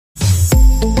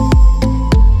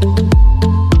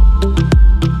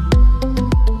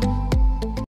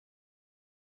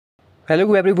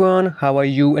Hello everyone, how are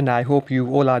you? And I hope you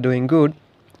all are doing good.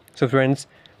 So friends,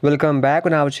 welcome back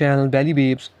on our channel Belly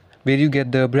Babes, where you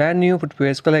get the brand new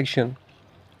footwear collection.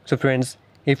 So friends,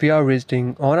 if you are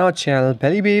visiting on our channel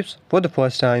Belly Babes for the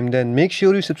first time, then make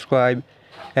sure you subscribe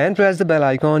and press the bell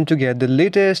icon to get the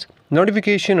latest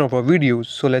notification of our videos.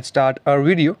 So let's start our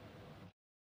video.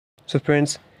 So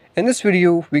friends, in this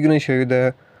video, we're gonna show you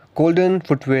the golden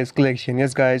footwear collection.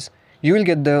 Yes guys, you will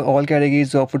get the all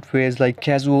categories of footwears like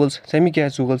casuals,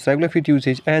 semi-casuals, regular fit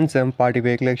usage and some party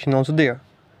wear collection also there.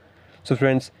 So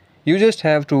friends, you just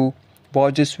have to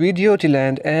watch this video till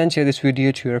end and share this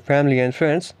video to your family and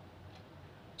friends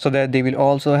so that they will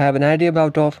also have an idea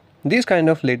about of these kind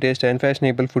of latest and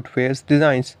fashionable footwear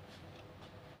designs.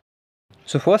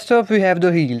 So first up we have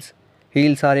the heels.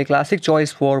 Heels are a classic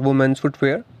choice for women's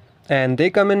footwear and they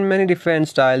come in many different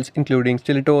styles including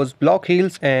stilettos, block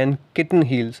heels and kitten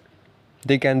heels.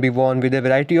 They can be worn with a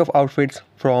variety of outfits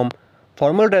from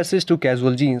formal dresses to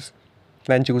casual jeans.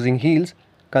 When choosing heels,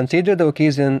 consider the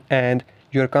occasion and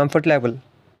your comfort level.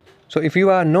 So if you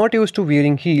are not used to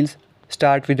wearing heels,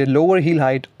 start with a lower heel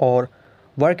height or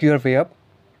work your way up.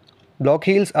 Block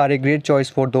heels are a great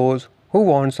choice for those who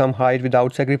want some height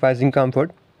without sacrificing comfort.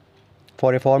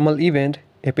 For a formal event,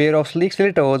 a pair of sleek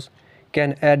stilettos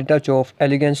can add a touch of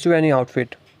elegance to any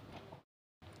outfit.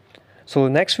 So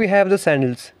next we have the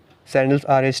sandals. Sandals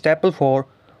are a staple for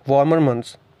warmer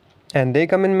months and they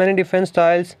come in many different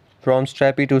styles from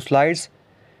strappy to slides.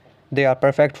 They are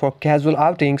perfect for casual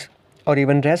outings or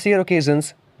even dressier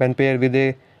occasions when paired with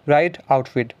a right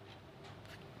outfit.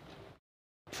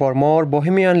 For more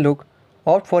bohemian look,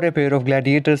 opt for a pair of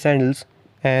gladiator sandals,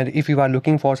 and if you are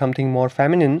looking for something more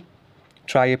feminine,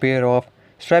 try a pair of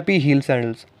strappy heel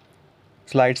sandals.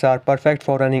 Slides are perfect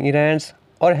for running errands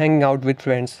or hanging out with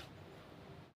friends.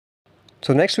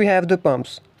 So next we have the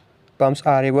pumps. Pumps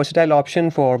are a versatile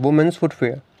option for women's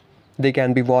footwear. They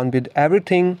can be worn with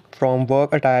everything from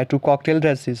work attire to cocktail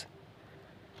dresses.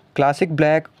 Classic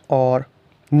black or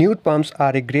nude pumps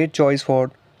are a great choice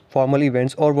for formal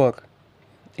events or work.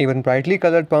 Even brightly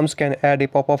colored pumps can add a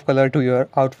pop of color to your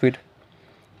outfit.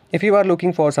 If you are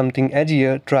looking for something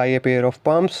edgier, try a pair of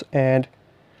pumps and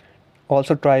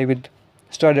also try with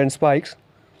stud and spikes.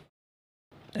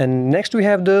 And next we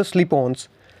have the slip-ons.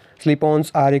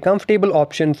 Slip-ons are a comfortable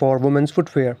option for women's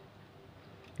footwear.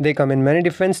 They come in many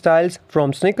different styles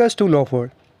from sneakers to loafers.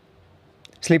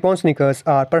 Slip-on sneakers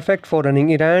are perfect for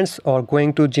running errands or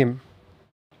going to gym.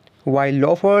 While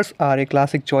loafers are a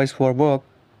classic choice for work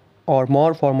or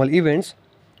more formal events,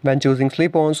 when choosing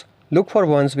slip-ons, look for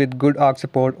ones with good arch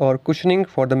support or cushioning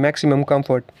for the maximum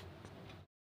comfort.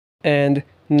 And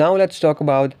now let's talk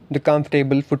about the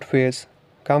comfortable footwears.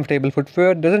 Comfortable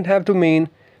footwear doesn't have to mean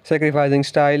sacrificing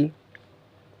style.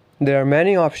 There are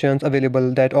many options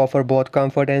available that offer both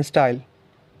comfort and style,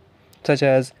 such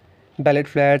as ballet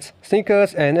flats,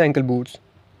 sneakers and ankle boots.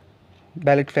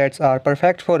 Ballet flats are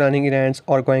perfect for running errands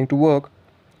or going to work,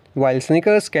 while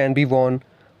sneakers can be worn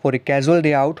for a casual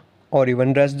day out or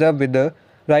even dressed up with the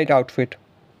right outfit.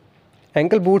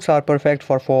 Ankle boots are perfect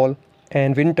for fall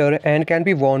and winter and can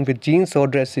be worn with jeans or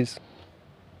dresses.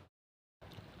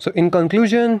 So in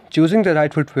conclusion, choosing the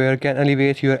right footwear can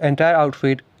elevate your entire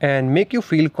outfit and make you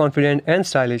feel confident and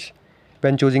stylish.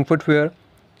 When choosing footwear,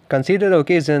 consider the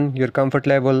occasion, your comfort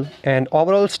level, and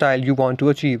overall style you want to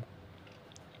achieve.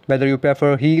 Whether you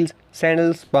prefer heels,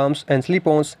 sandals, pumps, and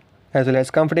slip-ons, as well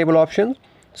as comfortable options,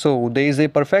 so there is a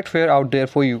perfect pair out there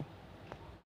for you.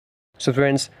 So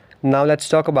friends, now let's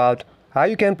talk about how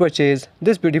you can purchase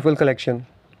this beautiful collection.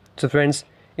 So friends,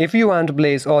 if you want to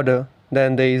place order,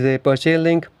 then there is a purchase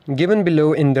link given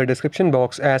below in the description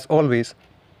box as always.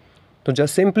 So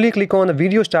just simply click on the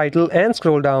video's title and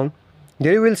scroll down.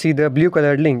 There you will see the blue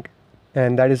colored link,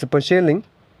 and that is the purchase link.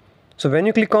 So when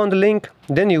you click on the link,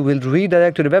 then you will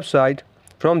redirect to the website.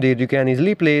 From there you can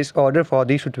easily place order for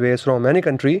these footwears from any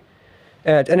country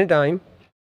at any time.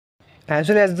 As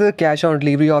well as the cash on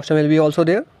delivery option will be also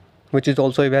there, which is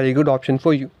also a very good option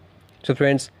for you. So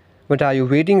friends, what are you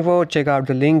waiting for? Check out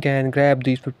the link and grab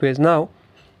these footwears now.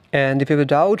 And if you have a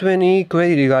doubt or any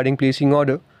query regarding placing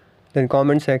order, then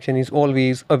comment section is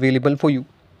always available for you.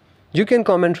 You can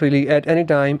comment freely at any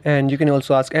time and you can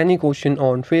also ask any question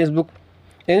on Facebook,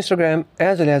 Instagram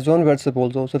as well as on WhatsApp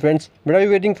also. So friends, what are you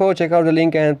waiting for? Check out the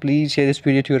link and please share this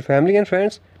video to your family and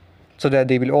friends so that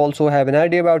they will also have an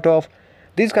idea about of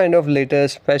this kind of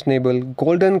latest fashionable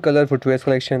golden color footwear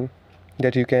collection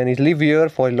that you can easily wear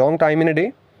for a long time in a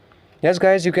day. Yes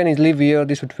guys, you can easily wear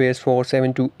these footwears for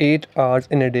 7 to 8 hours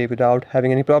in a day without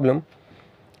having any problem.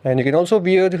 And you can also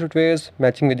wear the footwears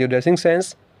matching with your dressing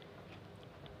sense.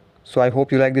 So I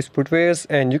hope you like these footwears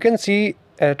and you can see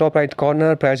at top right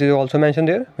corner, price is also mentioned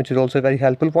there, which is also a very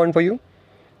helpful point for you.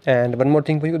 And one more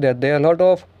thing for you, that there are a lot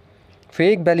of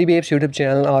fake belly babes YouTube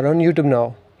channel are on YouTube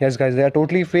now. Yes guys, they are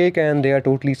totally fake and they are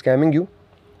totally scamming you.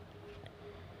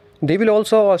 They will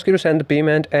also ask you to send the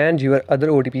payment and your other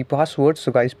OTP passwords.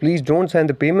 So guys, please don't send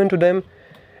the payment to them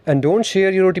and don't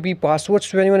share your OTP passwords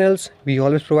to anyone else. We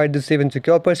always provide the safe and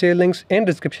secure purchase links in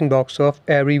description box of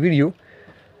every video.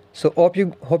 So hope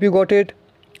you got it,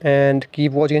 and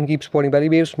keep watching and keep supporting belly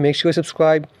babes. Make sure you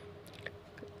subscribe,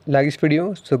 like this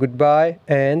video. So goodbye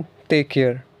and take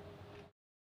care.